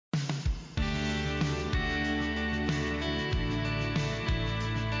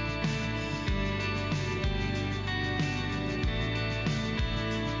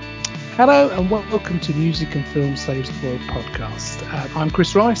Hello and welcome to Music and Film Saves the World podcast. I'm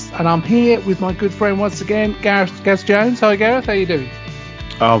Chris Rice and I'm here with my good friend once again, Gaz Jones. Hi Gareth, how you doing?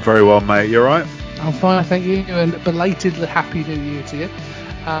 Oh, very well, mate. You all right? I'm fine, thank you, and belatedly Happy New Year to you.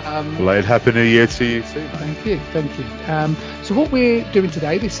 Belated Happy New Year to you too, mate. Thank you. So what we're doing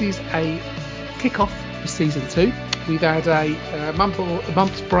today, this is a kick-off for season 2. We've had a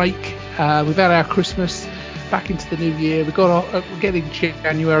month's break. We've had our Christmas. Back into the new year. We're getting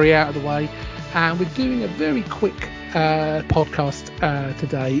January out of the way, and we're doing a very quick podcast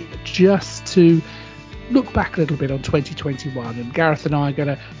today just to look back a little bit on 2021. And Gareth and I are going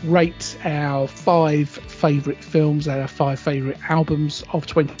to rate our 5 favourite films and our 5 favourite albums of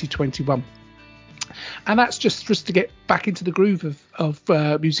 2021. And that's just to get back into the groove of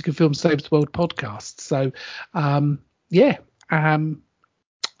Music and Film Saves the World podcast. So,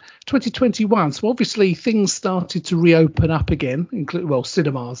 2021, so obviously things started to reopen up again,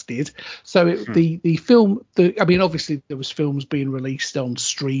 cinemas did. So obviously there was films being released on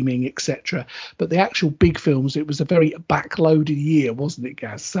streaming, etc. But the actual big films, it was a very backloaded year, wasn't it,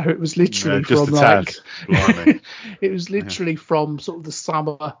 Gaz? So it was literally it was literally from sort of the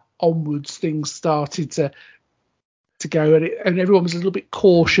summer onwards, things started to go, and everyone was a little bit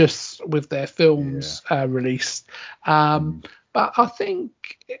cautious with their films released. But I think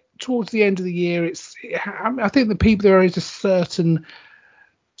towards the end of the year, I think there is a certain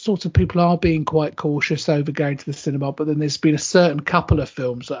sort of people are being quite cautious over going to the cinema, but then there's been a certain couple of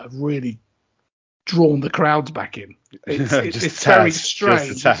films that have really drawn the crowds back in. It's very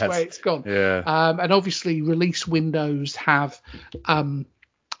strange the way it's gone. Yeah. And obviously release windows have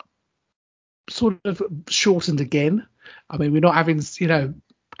sort of shortened again. I mean, we're not having,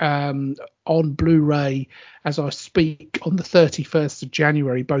 on Blu-ray as I speak on the 31st of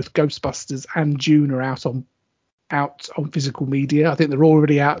January, both Ghostbusters and Dune are out on physical media. I think they're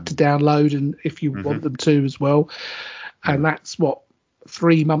already out to download, and if you want them to as well. And that's 4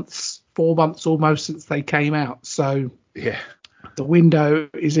 months almost since they came out. So the window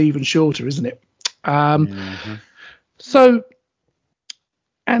is even shorter, isn't it? So,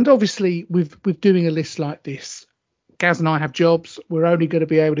 and obviously with doing a list like this, Gaz and I have jobs. We're only going to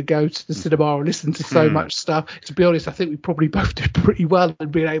be able to go to the cinema and listen to so much stuff. To be honest, I think we probably both did pretty well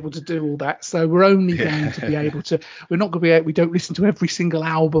in being able to do all that. So we're only going to be able to. We're not going to be. We don't listen to every single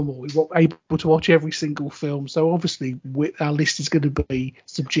album, or we're not able to watch every single film. So obviously, our list is going to be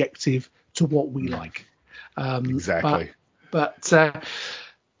subjective to what we like. Exactly. But I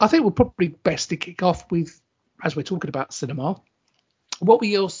think we're probably best to kick off with, as we're talking about cinema, what were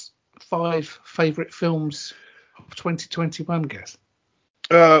your 5 favourite films of 2021, Guess?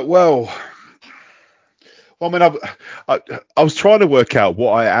 I mean, I was trying to work out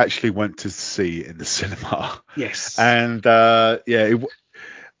what I actually went to see in the cinema. Yes. And but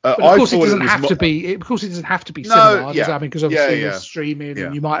of course, it doesn't have to be. Of course, it doesn't have to be cinema. Does that mean? Because obviously it's streaming,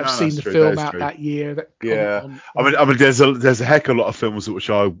 and you might have seen the film out that year. I mean, there's a heck of a lot of films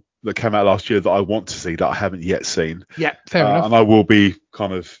that came out last year that I want to see that I haven't yet seen. Yeah, fair enough. And I will be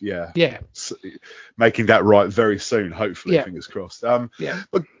kind of making that right very soon, hopefully. Fingers crossed. But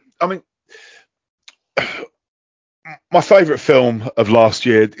I mean, my favourite film of last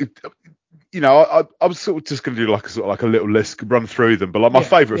year. I was sort of just going to do like a little list, run through them. But my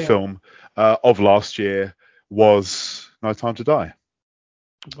favourite film of last year was No Time to Die.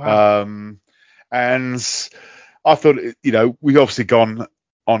 Wow. And I thought, we've obviously gone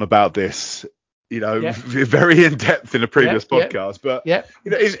on about this, very in depth in a previous podcast. But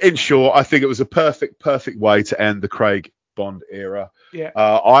in short, I think it was a perfect way to end the Craig Bond era.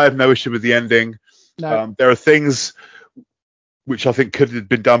 I have no issue with the ending. No. There are things which I think could have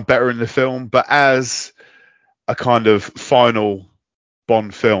been done better in the film, but as a kind of final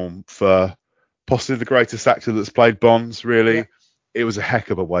Bond film for possibly the greatest actor that's played Bonds, really, it was a heck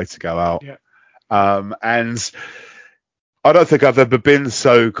of a way to go out. And I don't think I've ever been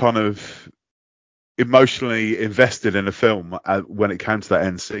so kind of emotionally invested in a film when it came to that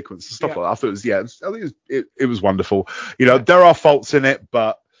end sequence and stuff like that. I thought it was wonderful. There are faults in it,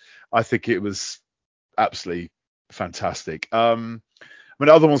 but I think it was absolutely fantastic. I mean,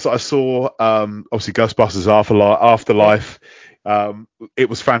 other ones that I saw, obviously Ghostbusters Afterlife. It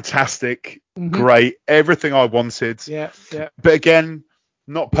was fantastic, great, everything I wanted. But again,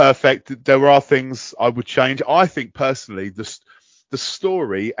 not perfect. There are things I would change. I think personally, the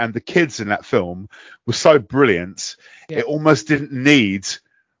story and the kids in that film were so brilliant. It almost didn't need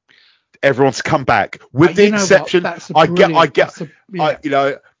everyone to come back, with the exception.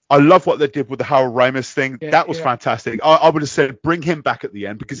 I love what they did with the Harold Ramis thing. Yeah, That was yeah. fantastic. I would have said bring him back at the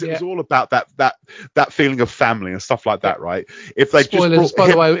end, because it Yeah. was all about that feeling of family and stuff like that, right? If they Spoilers, just by brought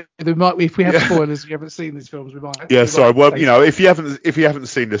the him, way, there might be, if we have yeah, spoilers, we haven't seen these films, we might. yeah. We Sorry, might well, say, if you haven't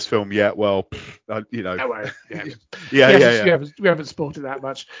seen this film yet, well, don't worry. Yeah, yeah. We haven't spoiled it that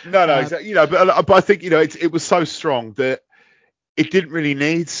much. No, exactly. But I think it was so strong that it didn't really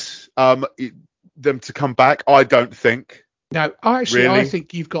need them to come back. I don't think. No, I Really?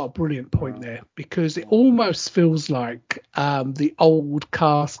 think you've got a brilliant point there, because it almost feels like the old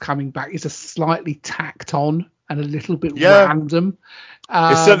cast coming back is a slightly tacked on and a little bit random.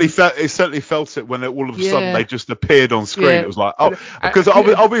 It certainly felt it when all of a sudden they just appeared on screen. Yeah. It was like, because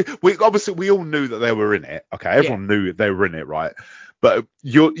obviously we all knew that they were in it. Okay, everyone knew they were in it, right? But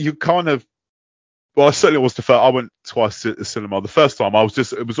you kind of, well, I certainly was the first. I went twice to the cinema. The first time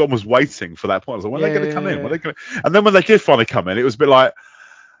it was almost waiting for that point. I was like, when are they going to come in? When are they going to? And then when they did finally come in, it was a bit like,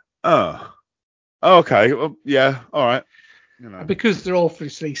 oh okay, well, yeah, all right. Because they're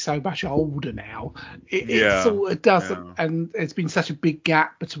obviously so much older now, it sort of doesn't, and there's been such a big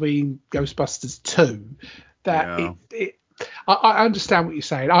gap between Ghostbusters 2 that I understand what you're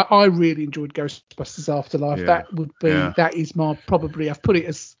saying. I really enjoyed Ghostbusters Afterlife. Yeah. That would be that is my probably, I've put it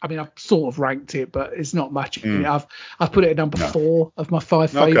as, I mean, I've sort of ranked it, but it's not much in it. I've put it at number 4 of my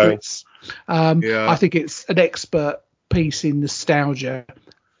 5 favourites. I think it's an expert piece in nostalgia,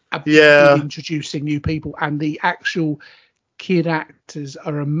 introducing new people, and the actual kid actors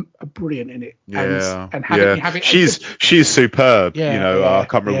are brilliant in it. And having she's superb. I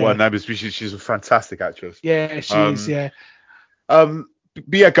can't remember what her name is, but she's a fantastic actress. Yeah, she is. Yeah. But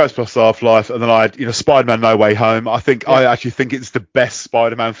Ghostbusters Afterlife, and then I had, Spider-Man No Way Home. I actually think it's the best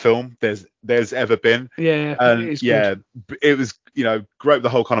Spider-Man film there's ever been. Yeah, and it is good. it was great with the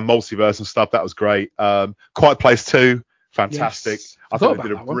whole kind of multiverse and stuff. That was great. Quiet Place 2, fantastic. Yes. I think they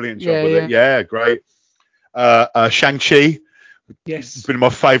did a brilliant job with it. Yeah, great. Shang-Chi. Yes. It's been my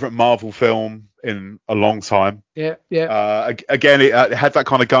favourite Marvel film in a long time. Yeah. Again, it had that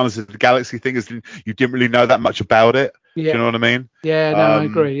kind of Guardians of the Galaxy thing, as you didn't really know that much about it. Yeah. Do you know what I mean? Yeah, no, I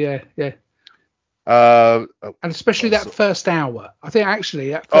agree. Yeah. And especially that first hour. I think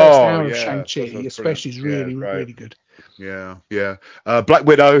actually that first hour of Shang-Chi especially is really, really good. Yeah. Black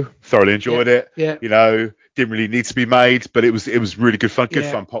Widow, thoroughly enjoyed it. Yeah. Didn't really need to be made, but it was really good fun. Good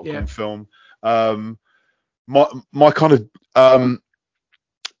fun popcorn film. My kind of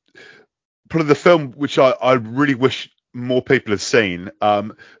probably the film which I really wish more people had seen.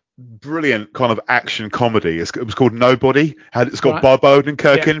 Brilliant kind of action comedy. It was called Nobody. It's got Bob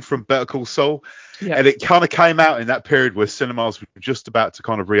Odenkirk in from Better Call Saul, and it kind of came out in that period where cinemas were just about to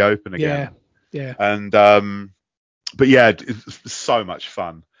kind of reopen again. Yeah. And but yeah, it's so much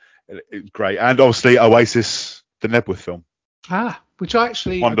fun. It was great, and obviously Oasis, the Nebworth film. Which I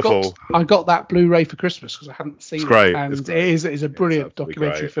actually Wonderful. I got that Blu-ray for Christmas because I hadn't seen it. And it's great. It is a brilliant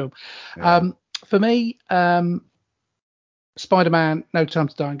documentary film. Yeah. For me, Spider-Man, No Time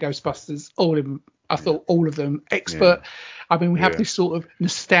to Die, and Ghostbusters, all of them. I thought all of them expert. Yeah. I mean, we have this sort of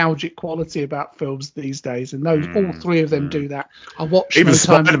nostalgic quality about films these days, and those all three of them do that. I watched even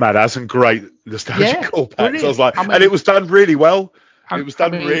Spider-Man has some great nostalgic callbacks. I was like, and it was done really well. It was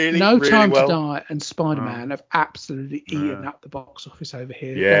done really, No Time well. to Die and Spider-Man have absolutely eaten up the box office over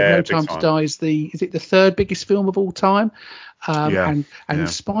here. Yeah, No Time to Die is it the third biggest film of all time? And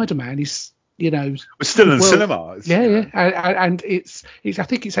Spider-Man is, we're still in the cinema. And it's I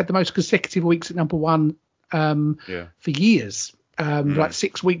think it's had the most consecutive weeks at number 1 for years. Like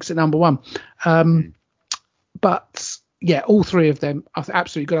 6 weeks at number 1. But yeah, all three of them are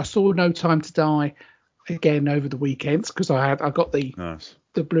absolutely good. I saw No Time to Die again over the weekends because I got the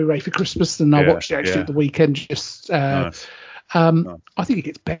Blu-ray for Christmas, and I watched it actually at the weekend. I think it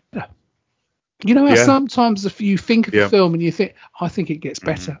gets better. How sometimes if you think of a film and you think, I think it gets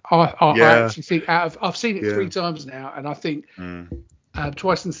better. I actually think I've seen it 3 times now, and I think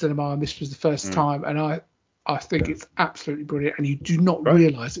twice in the cinema, and this was the first time, and I think it's absolutely brilliant, and you do not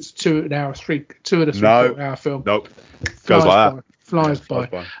realise it's 2 and a 3/4 hour film. Nope. Goes like that. Flies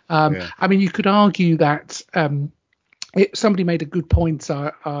by. I mean, you could argue that somebody made a good point.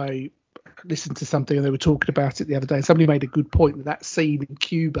 I listened to something and they were talking about it the other day. Somebody made a good point that scene in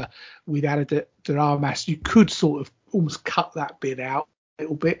Cuba with Ana de Armas, you could sort of almost cut that bit out a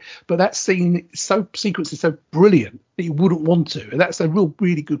little bit, but that sequence is so brilliant that you wouldn't want to. And that's a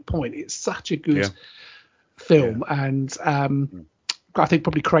really good point. It's such a good film, and I think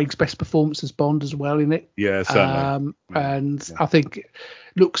probably Craig's best performance as Bond as well in it. Yeah, certainly. I think it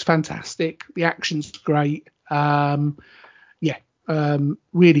looks fantastic. The action's great.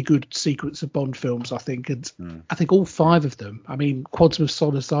 really good sequence of Bond films, I think, and I think all 5 of them. I mean, Quantum of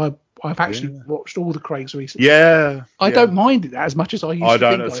Solace. I've actually watched all the Craigs recently. Yeah, I don't mind it as much as I used I to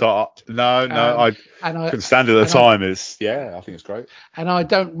don't think. at all. No, I couldn't stand it at the time. I think it's great. And I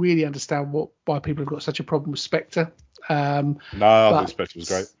don't really understand why people have got such a problem with Spectre. No, I think Spectre was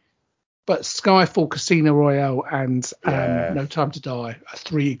great. But Skyfall, Casino Royale, and No Time to Die are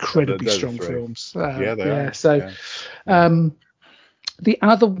 3 incredibly strong films. They are. So, the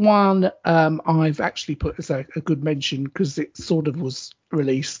other one I've actually put as a good mention because it sort of was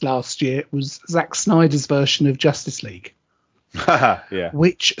released last year was Zack Snyder's version of Justice League.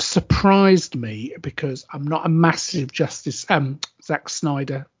 Which surprised me because I'm not a massive Zack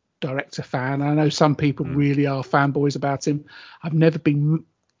Snyder director fan. I know some people really are fanboys about him. I've never been.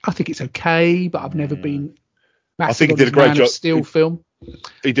 I think it's okay, but I've never been. I think he did a great job. Steel film.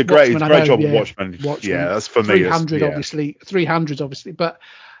 He did great. Watchmen, great job on Watchmen. Yeah, that's for me. 300 obviously, but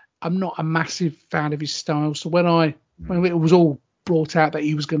I'm not a massive fan of his style. So when it was all brought out that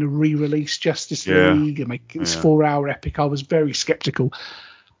he was going to re-release Justice League and make this 4-hour epic, I was very skeptical.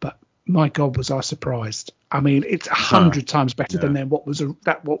 But my God, was I surprised! I mean, it's 100 times better than what was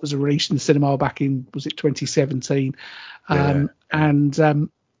released in the cinema back in 2017,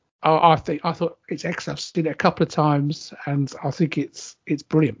 I thought it's excellent. I've seen it a couple of times, and I think it's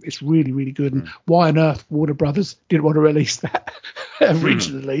brilliant. It's really, really good. And why on earth Warner Brothers didn't want to release that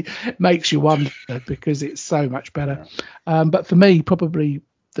originally makes you wonder, because it's so much better. But for me, probably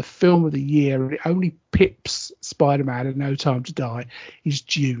the film of the year, it only pips Spider-Man and No Time to Die, is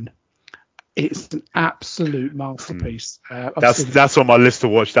Dune. It's an absolute masterpiece. That's on my list to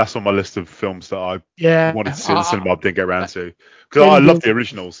watch. That's on my list of films that I wanted to see in the cinema, but didn't get around to. Because I love the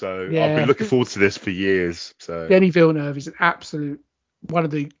original, so I've been looking forward to this for years. So Denis Villeneuve is an absolute one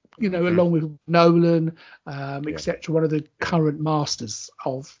of the, along with Nolan, etc., one of the current masters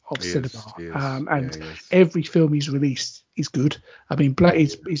of cinema. Every film he's released is good. I mean,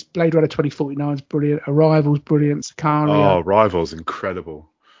 his Blade Runner 2049 is brilliant. Arrival's brilliant. Sicario. Arrival's incredible.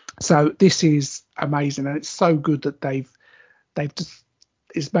 So this is amazing, and it's so good that they've just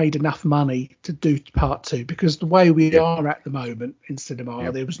it's made enough money to do part 2, because the way we are at the moment in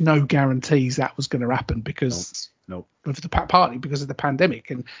cinema, there was no guarantees that was going to happen because partly because of the pandemic,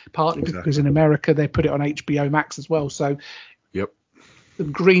 and partly because in America they put it on HBO Max as well. So the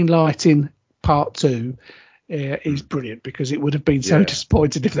green lighting part 2 is brilliant, because it would have been so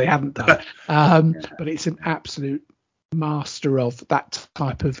disappointed if they hadn't done. But it's an absolute master of that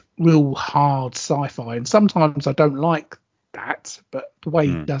type of real hard sci-fi, and sometimes I don't like that, but the way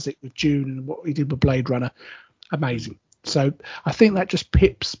he does it with Dune and what he did with Blade Runner, amazing. So I think that just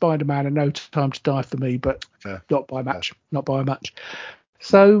pips Spider-Man and No Time to Die for me, but not by much.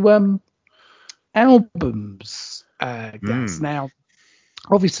 So albums, Gaz. Now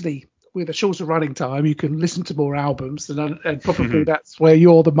obviously with a shorter running time you can listen to more albums, and probably that's where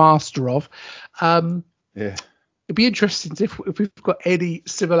you're the master of. It'd be interesting if we've got any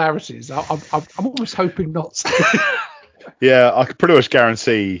similarities. I'm almost hoping not. Yeah, I could pretty much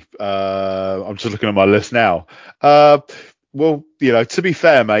guarantee. I'm just looking at my list now. Well, to be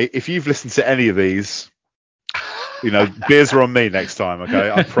fair, mate, if you've listened to any of these, beers are on me next time. Okay,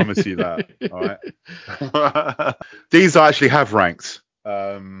 I promise you that. All right. These I actually have ranked,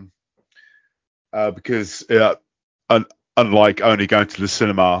 because unlike only going to the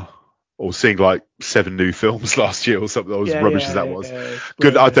cinema or seeing like 7 new films last year or something, as rubbish as that was.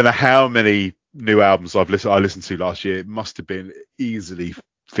 Good. I don't know how many new albums I listened to last year. It must have been easily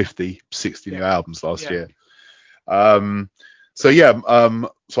 50, 60 new albums last year. So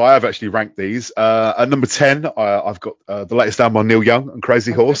I have actually ranked these. At number 10, I've got the latest album on Neil Young and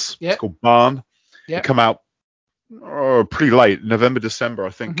Crazy Horse. It's called Barn. It came out pretty late, November, December, I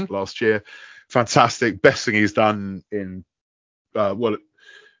think, last year. Fantastic. Best thing he's done in,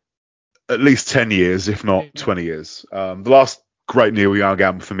 at least 10 years, if not 20 years. The last great Neil Young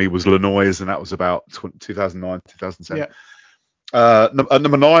album for me was Lanois, and that was about 2009, 2010. At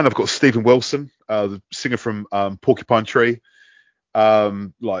number 9, I've got Stephen Wilson, the singer from Porcupine Tree.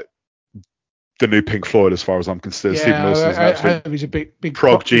 Like the new Pink Floyd, as far as I'm concerned. Stephen Wilson is an absolute he's a big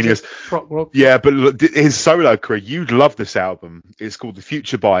prog genius. Yeah, but look, his solo career, you'd love this album. It's called The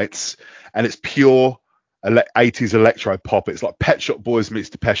Future Bites, and it's pure 80s electro pop. It's like Pet Shop Boys meets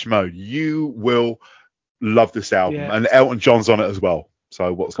Depeche Mode. You will love this album, and Elton John's on it as well.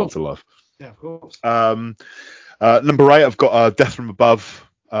 So what's not to love? Yeah, of course. Number 8, I've got Death from Above,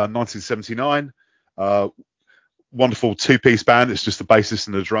 1979. Wonderful 2-piece band. It's just the bassist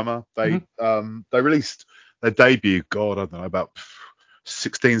and the drummer. They released their debut, I don't know, about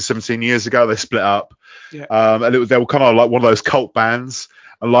 16, 17 years ago. They split up. Yeah. And they were kind of like one of those cult bands,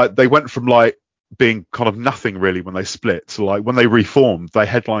 and like they went from like being kind of nothing really when they split to like when they reformed, they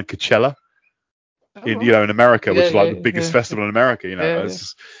headlined Coachella in America, which is like the biggest festival in America. It's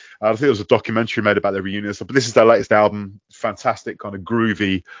just, I think there was a documentary made about their reunion and stuff. But this is their latest album, fantastic kind of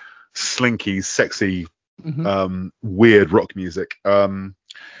groovy, slinky, sexy, weird rock music.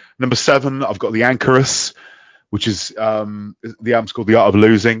 Number 7, I've got the Anchorus, which is the album's called The Art of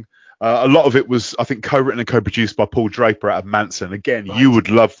Losing. A lot of it was, I think, co-written and co-produced by Paul Draper out of Manson. Again, you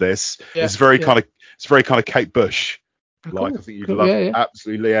would love this. Yeah, it's very kind of Kate Bush. Like, I think you'd love it.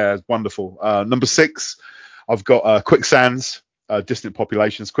 Absolutely, yeah, it's wonderful. Number 6, I've got Quicksands, Distant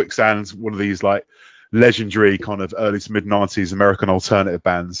Populations. Quicksands, one of these like legendary kind of early to mid 90s American alternative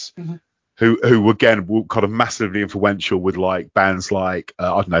bands. Who again were kind of massively influential with like bands like I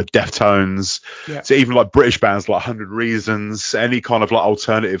don't know, Deftones, so even like British bands like 100 Reasons, any kind of like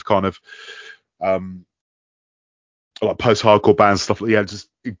alternative kind of like post-hardcore bands, stuff like just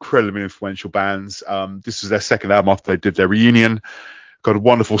incredibly influential bands. This was their second album after they did their reunion. Got a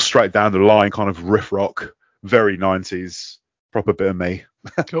wonderful straight down the line kind of riff rock, very 90s, proper bit of me.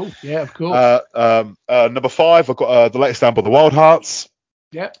 Cool, yeah, of course. Number 5, I've got the latest album by the Wild Hearts.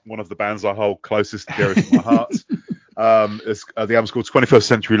 Yeah, one of the bands I hold closest and dearest to my heart. The album's called 21st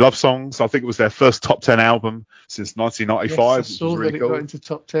Century Love Songs. I think it was their first top 10 album since 1995. Yes, I saw that it got into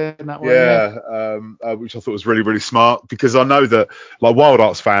top 10 that way. Which I thought was really, really smart, because I know that like Wild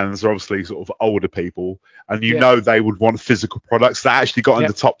Arts fans are obviously sort of older people, and know they would want physical products. That actually got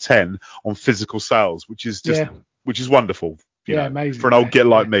into top 10 on physical sales, which is just which is wonderful. Amazing for an old git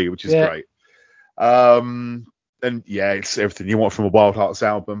like me, which is great. And it's everything you want from a Wild Hearts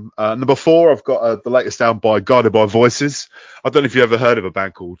album. Number 4, I've got the latest album by Guided by Voices. I don't know if you ever heard of a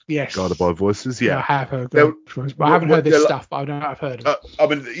band called Guided by Voices. Yeah, I have heard. But I haven't heard this stuff. But I know I've heard of it. I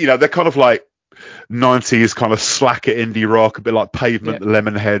mean, they're kind of like 90s kind of slacker indie rock, a bit like Pavement, the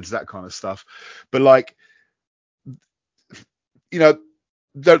Lemonheads, that kind of stuff. But like,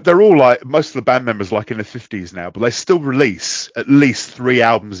 they're all like, most of the band members like in their 50s now, but they still release at least 3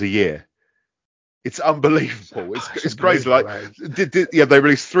 albums a year. It's unbelievable. It's crazy. Like, they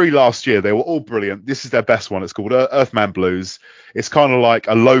released 3 last year. They were all brilliant. This is their best one. It's called Earthman Blues. It's kind of like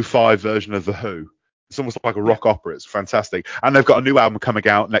a lo-fi version of The Who. It's almost like a rock opera. It's fantastic. And they've got a new album coming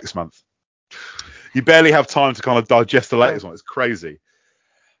out next month. You barely have time to kind of digest the latest one. It's crazy.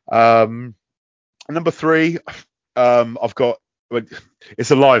 Number 3, I've got. It's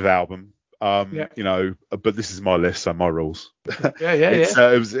a live album. But this is my list, so my rules. It's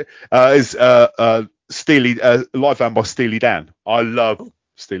Steely, live band by Steely Dan. I love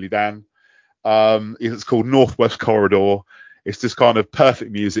Steely Dan. It's called Northwest Corridor. It's just kind of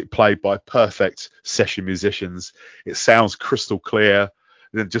perfect music played by perfect session musicians. It sounds crystal clear.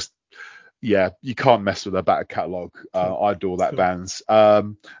 And just, you can't mess with their back catalogue. I adore that band's.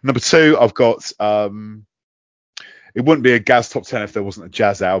 Number 2, I've got it wouldn't be a Gaz top 10 if there wasn't a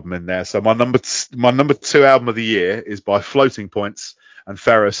jazz album in there. So my number 2 album of the year is by Floating Points and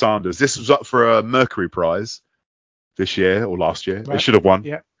Pharoah Sanders. This was up for a Mercury Prize this year or last year. Right. They should have won.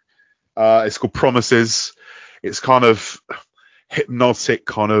 Yeah. It's called Promises. It's kind of hypnotic,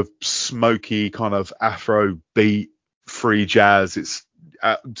 kind of smoky, kind of Afro beat, free jazz. It's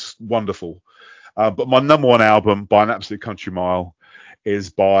just wonderful. But my number 1 album by an absolute country mile is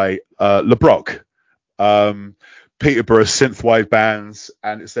by LeBrock. Peterborough synthwave bands,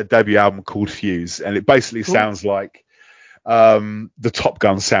 and it's their debut album called Fuse, and it basically sounds like the Top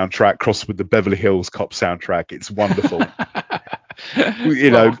Gun soundtrack crossed with the Beverly Hills Cop soundtrack. It's wonderful. I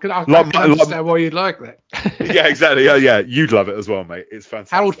can understand why you'd like that. Yeah, exactly. Yeah, you'd love it as well, mate. It's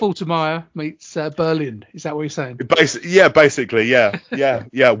fantastic. Harold Faltermeyer meets Berlin. Is that what you're saying? Basically, yeah.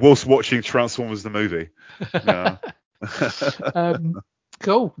 Whilst watching Transformers the movie. Yeah.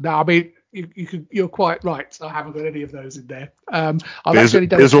 Cool. No, I mean, you're quite right. I haven't got any of those in there.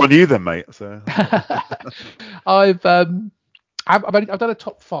 There's one you then, mate. So I've done a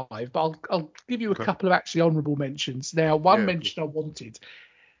top 5, but I'll give you a couple of actually honourable mentions. Now, one mention I wanted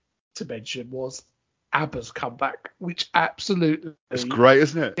to mention was ABBA's comeback, which absolutely it's great,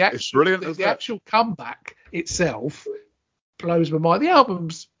 isn't it? It's brilliant. The actual comeback itself blows my mind. The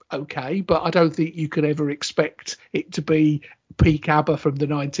album's okay, but I don't think you could ever expect it to be peak ABBA from the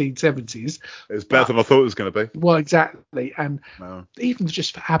 1970s. It's better than I thought it was going to be. Well, exactly. And even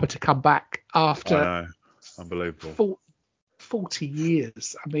just for ABBA to come back after unbelievable 40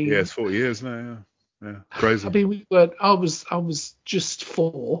 years. I mean, it's 40 years now. Yeah, crazy. I mean, I was just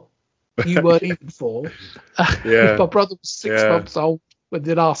 4. You weren't even 4. My brother was 6 months old when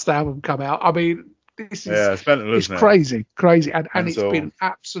the last album come out. I mean, this is it's mental, it's isn't it? crazy, and it's been an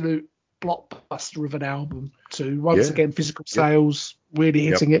absolute blockbuster of an album too. Once Yeah. again, physical sales really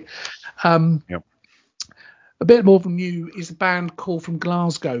hitting it. Yep. A bit more from you is a band called from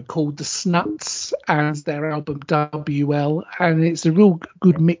Glasgow called The Snuts and their album WL, and it's a real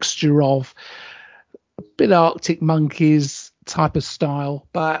good mixture of a bit of Arctic Monkeys type of style,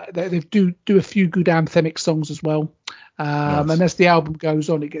 but they do a few good anthemic songs as well. Nice. And as the album goes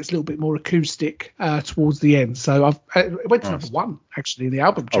on, it gets a little bit more acoustic towards the end. So it went to number one actually in the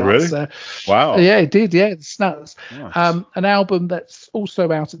album charts. Oh, really? Wow. Yeah, it did. Yeah, The Snuts. Nice. An album that's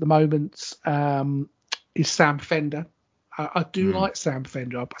also out at the moment is Sam Fender. I do like Sam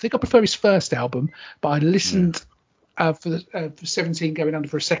Fender. I think I prefer his first album, but I listened for 17 Going Under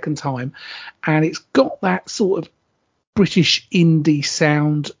for a second time, and it's got that sort of British indie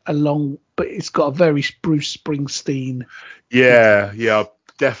sound but it's got a very Bruce Springsteen. Yeah,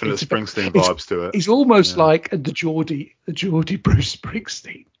 definite Springsteen vibes to it. It's almost like the Geordie Bruce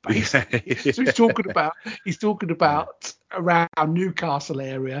Springsteen. Basically. So he's talking about around Newcastle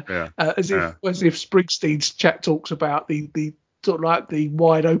area, as if Springsteen's chat talks about the sort of like the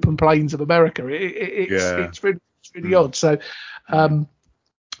wide open plains of America. It's really odd. So I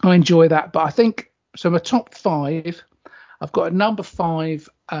enjoy that. But I think so. My top five, I've got a number 5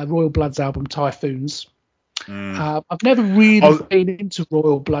 Royal Bloods album, Typhoons. I've never really been into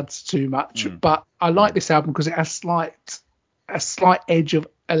Royal Bloods too much, but I like this album because it has a slight edge of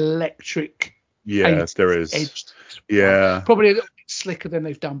electric. Yes, there is. Edge. Probably a little bit slicker than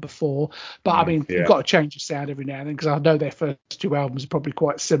they've done before, but I mean, you've got to change your sound every now and then because I know their first 2 albums are probably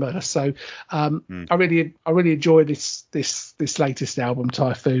quite similar. So I really enjoy this latest album,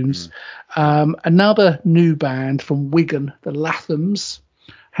 Typhoons. Another new band from Wigan, the Lathams,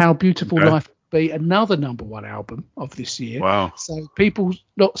 How Beautiful Life Be, another number 1 album of this year. Wow. So people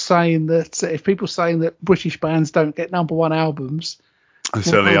not saying that if people saying that British bands don't get number 1 albums, they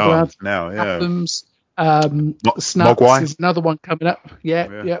certainly are now. Albums. The Snuts is another one coming up.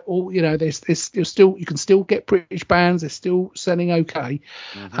 All there's still, you can still get British bands. They're still selling okay.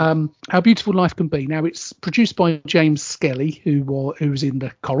 How Beautiful Life Can Be. Now it's produced by James Skelly, who was in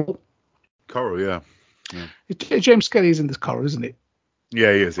the Coral. James Skelly is in the Coral, isn't it?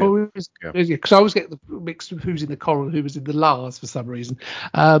 Yeah, he is. Because I always get the mix of who's in the Coral and who was in the Lars for some reason.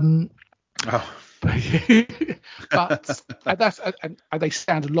 But they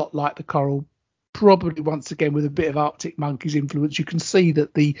sound a lot like the Coral, probably once again with a bit of Arctic Monkeys influence. You can see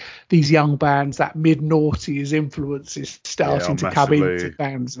that these young bands, that mid-noughties influence is starting to come into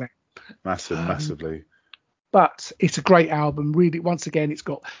bands now. Massively. But it's a great album. Really, once again, it's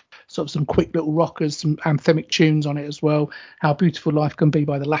got sort of some quick little rockers, some anthemic tunes on it as well. How Beautiful Life Can Be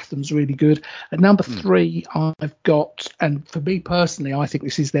by the Lathams, really good. At number 3, I've got, and for me personally, I think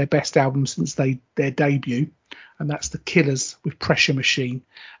this is their best album since their debut, and that's The Killers with Pressure Machine.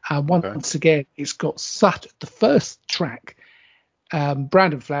 Once again, it's got the first track,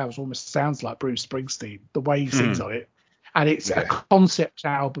 Brandon Flowers almost sounds like Bruce Springsteen, the way he sings on it. And it's a concept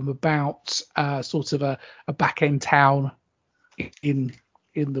album about sort of a back end town in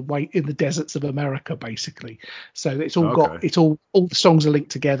the deserts of America, basically. So it's all all the songs are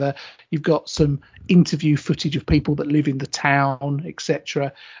linked together. You've got some interview footage of people that live in the town,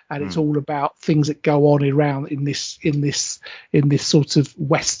 etc. And it's all about things that go on around in this sort of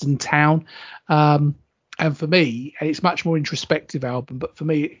western town. And for me, and it's much more introspective album, but for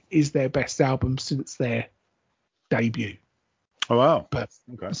me, it is their best album since their debut. Oh wow.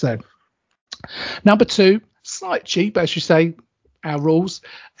 So number 2, slight cheap, as you say, our rules,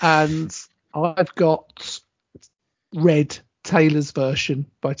 and I've got Red, Taylor's version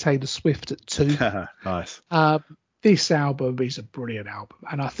by Taylor Swift at 2. Nice. This album is a brilliant album,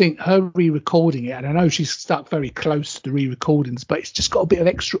 and I think her re-recording it, and I know she's stuck very close to the re-recordings, but it's just got a bit of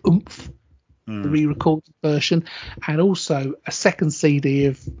extra oomph, the re-recorded version, and also a second CD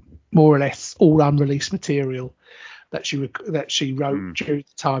of more or less all unreleased material that she wrote during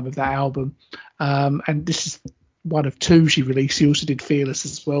the time of that album, and this is one of 2 she released. She also did Fearless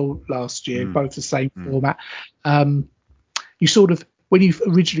as well last year, both the same format. You sort of, when you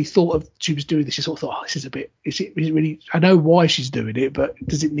originally thought of she was doing this, you sort of thought, is it really, I know why she's doing it, but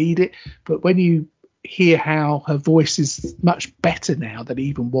does it need it? But when you hear how her voice is much better now than it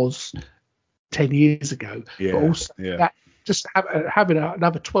even was 10 years ago, but also that just having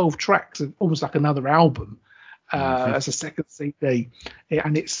another 12 tracks, almost like another album, as a second CD,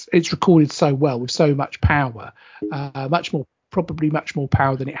 and it's recorded so well with so much power, probably much more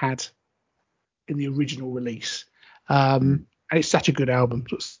power than it had in the original release. And it's such a good album.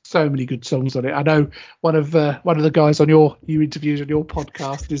 So many good songs on it. I know one of the guys on your interviews on your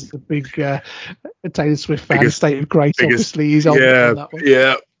podcast is a big Taylor Swift fan. State of Grace, obviously, he's on that one.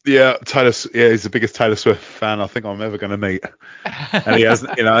 Yeah, Yeah, he's the biggest Taylor Swift fan I think I'm ever going to meet, and he has,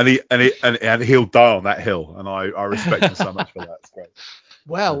 and he'll die on that hill, and I respect him so much for that. It's great.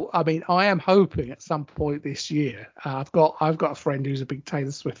 Well, I mean, I am hoping at some point this year. I've got a friend who's a big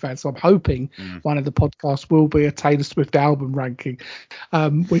Taylor Swift fan, so I'm hoping one of the podcasts will be a Taylor Swift album ranking.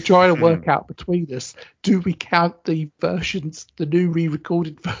 We're trying to work out between us: do we count the versions, the new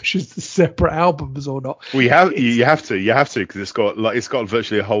re-recorded versions, as separate albums or not? Well, you have to because it's got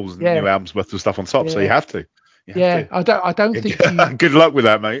virtually a whole new album's worth of stuff on top, so you have to. I don't think. Good luck with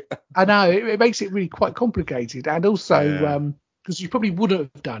that, mate. I know it makes it really quite complicated, and also. Because you probably wouldn't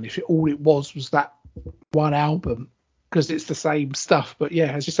have done if all it was that one album, because it's the same stuff. But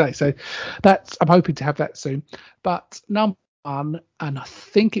yeah, as you say, so I'm hoping to have that soon. But number one, and I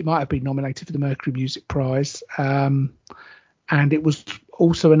think it might have been nominated for the Mercury Music Prize, and it was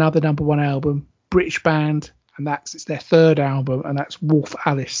also another number one album, British band, and it's their third album, and that's Wolf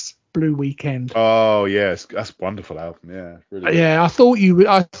Alice, Blue Weekend. Oh yes, that's a wonderful album. Yeah, really good. Yeah, I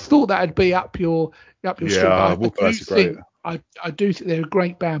thought that'd be up your street. Yeah, Wolf Alice is great. I do think they're a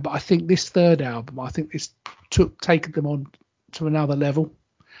great band, but I think this third album, I think this taken them on to another level.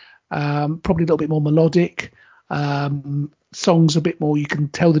 Probably a little bit more melodic. Songs a bit more. You can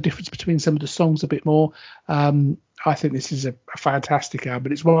tell the difference between some of the songs a bit more. I think this is a fantastic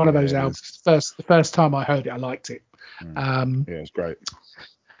album. It's one of those albums. The first time I heard it, I liked it. It's great.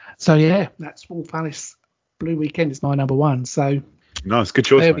 So yeah, that's Wolf Alice. Blue Weekend is my number one. So. Nice, good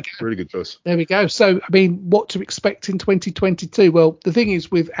choice, mate. Really good choice. There we go. So, I mean, what to expect in 2022? Well, the thing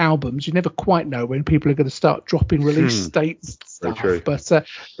is with albums, you never quite know when people are going to start dropping release dates and stuff. But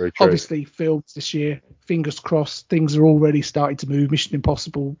obviously, films this year, fingers crossed, things are already starting to move. Mission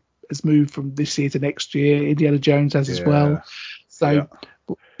Impossible has moved from this year to next year. Indiana Jones has as well. So,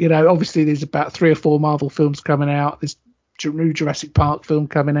 obviously, there's about 3 or 4 Marvel films coming out. There's a new Jurassic Park film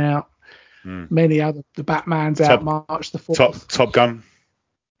coming out. Many other. The Batman's out March the 4th. Top Gun.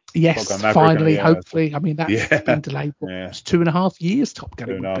 Yes, Top Gun finally, hopefully. I mean, that's been delayed. It's 2.5 years. Top Gun.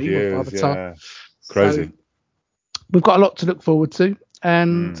 2.5 years. By the time. Crazy. So we've got a lot to look forward to,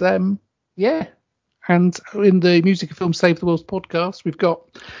 and and in the Music and Film Save the World podcast, we've got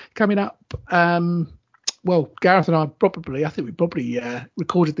coming up. Well, Gareth and I probably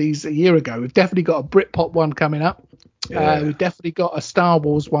recorded these a year ago. We've definitely got a Britpop one coming up. We've definitely got a Star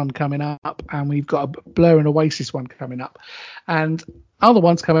Wars one coming up, and we've got a Blur and Oasis one coming up, and other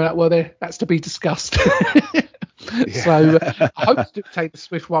ones coming up. Well, that's to be discussed. So I hope to take the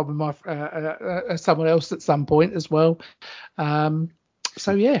Swift one with my someone else at some point as well.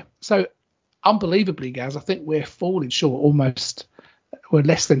 So unbelievably, Gaz, I think we're falling short almost. We're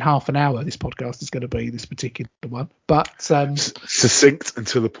less than half an hour. This podcast is going to be this particular one, but succinct and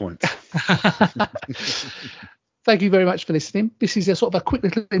to the point. Thank you very much for listening. This is a sort of a quick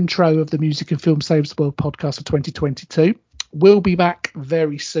little intro of the Music and Film Saves the World podcast for 2022. We'll be back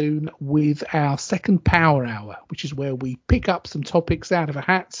very soon with our second Power Hour, which is where we pick up some topics out of a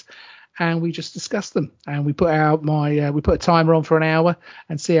hat and we just discuss them. And we put a timer on for an hour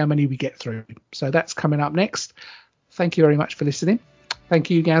and see how many we get through. So that's coming up next. Thank you very much for listening. Thank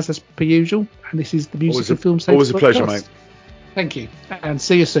you, Gaz, as per usual. And this is the Music and Film Saves the World podcast. Always a pleasure, mate. Thank you. And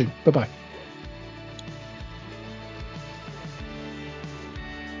see you soon. Bye-bye.